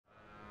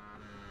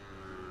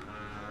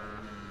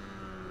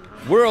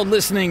World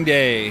Listening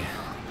Day,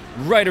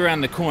 right around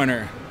the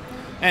corner.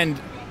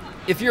 And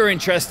if you're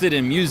interested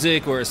in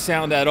music or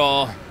sound at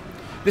all,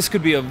 this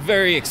could be a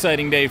very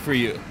exciting day for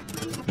you.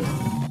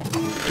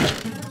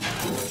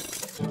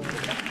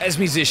 As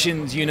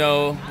musicians, you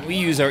know, we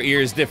use our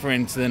ears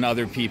different than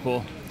other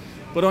people.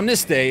 But on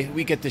this day,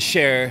 we get to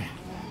share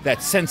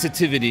that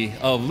sensitivity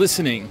of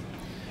listening,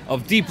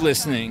 of deep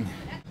listening.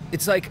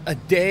 It's like a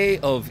day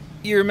of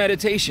ear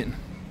meditation.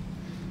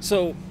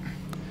 So,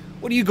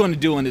 what are you going to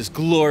do on this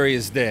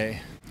glorious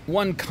day?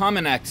 One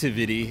common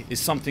activity is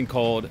something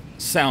called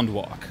sound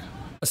walk.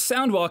 A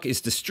sound walk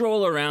is to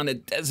stroll around a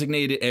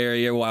designated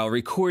area while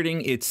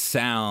recording its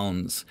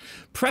sounds,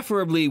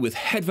 preferably with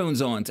headphones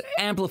on to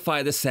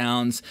amplify the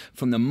sounds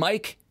from the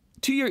mic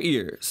to your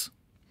ears.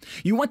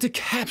 You want to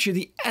capture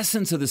the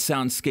essence of the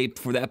soundscape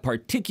for that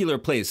particular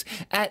place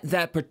at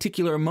that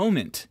particular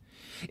moment.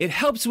 It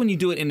helps when you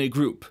do it in a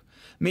group.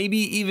 Maybe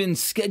even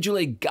schedule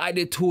a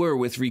guided tour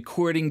with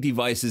recording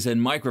devices and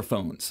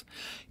microphones.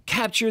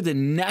 Capture the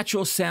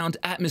natural sound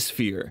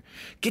atmosphere.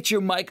 Get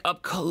your mic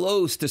up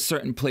close to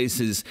certain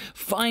places.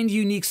 Find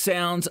unique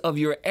sounds of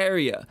your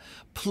area.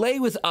 Play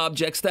with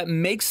objects that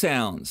make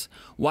sounds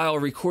while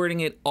recording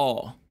it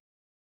all.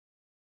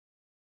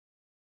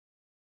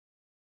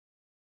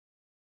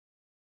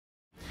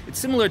 It's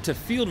similar to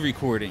field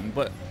recording,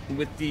 but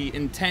with the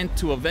intent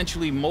to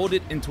eventually mold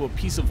it into a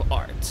piece of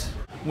art.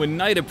 When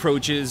night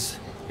approaches,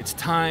 it's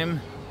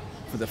time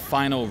for the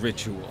final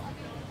ritual.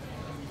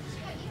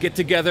 Get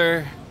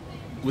together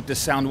with the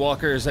sound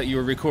walkers that you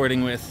were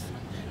recording with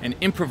and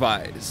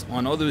improvise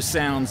on all those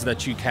sounds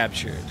that you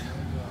captured.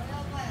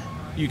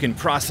 You can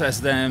process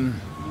them,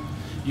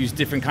 use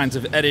different kinds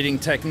of editing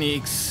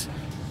techniques,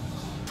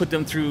 put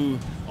them through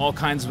all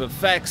kinds of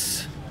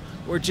effects,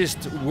 or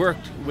just work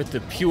with the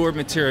pure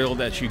material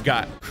that you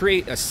got.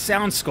 Create a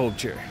sound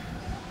sculpture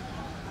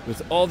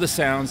with all the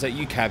sounds that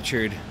you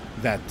captured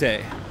that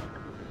day.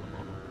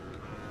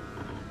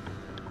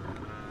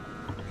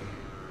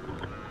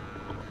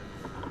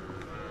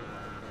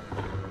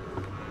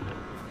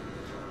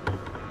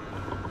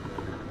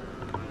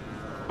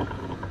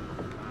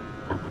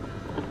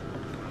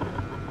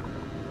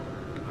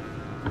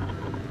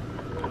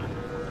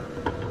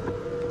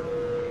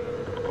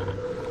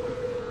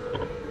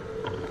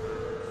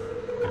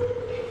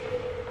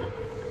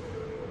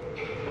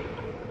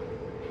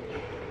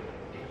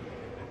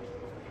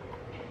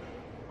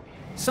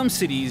 Some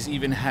cities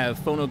even have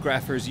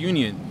phonographers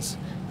unions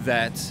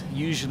that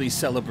usually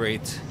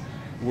celebrate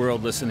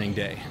World Listening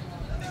Day.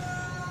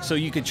 So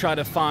you could try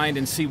to find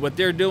and see what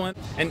they're doing.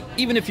 And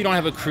even if you don't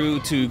have a crew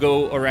to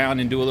go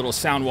around and do a little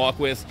sound walk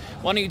with,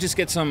 why don't you just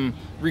get some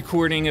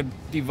recording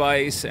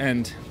device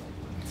and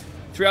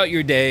throughout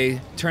your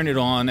day, turn it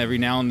on every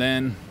now and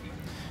then.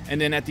 And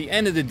then at the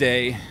end of the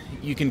day,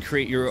 you can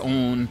create your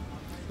own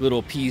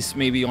little piece,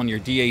 maybe on your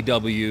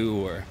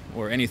DAW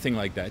or anything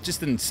like that,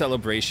 just in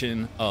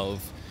celebration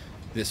of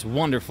this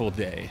wonderful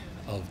day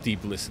of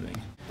deep listening.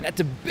 And at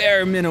the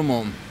bare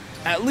minimum,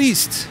 at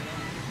least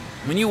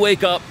when you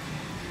wake up,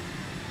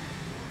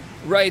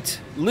 write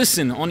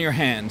listen on your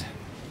hand,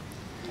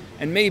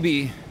 and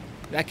maybe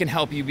that can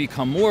help you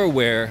become more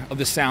aware of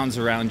the sounds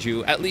around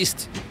you, at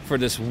least for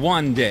this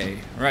one day,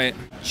 right?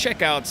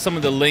 Check out some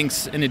of the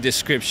links in the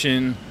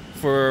description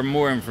for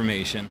more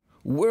information.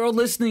 World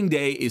Listening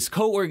Day is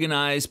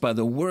co-organized by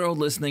the World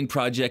Listening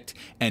Project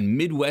and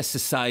Midwest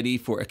Society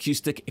for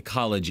Acoustic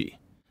Ecology.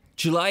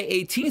 July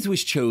 18th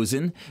was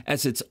chosen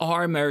as it's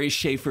R. Murray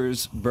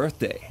Schafer's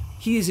birthday.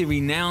 He is a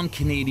renowned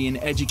Canadian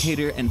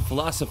educator and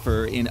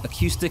philosopher in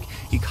acoustic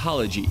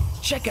ecology.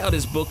 Check out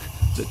his book,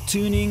 The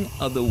Tuning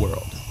of the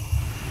World.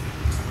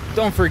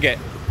 Don't forget,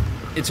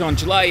 it's on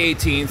July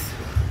 18th.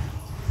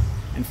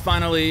 And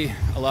finally,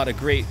 a lot of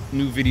great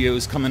new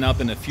videos coming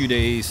up in a few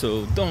days,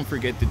 so don't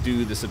forget to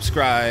do the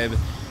subscribe,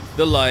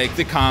 the like,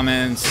 the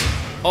comments,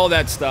 all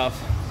that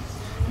stuff.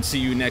 And see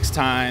you next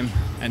time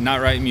at Not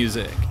Right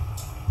Music.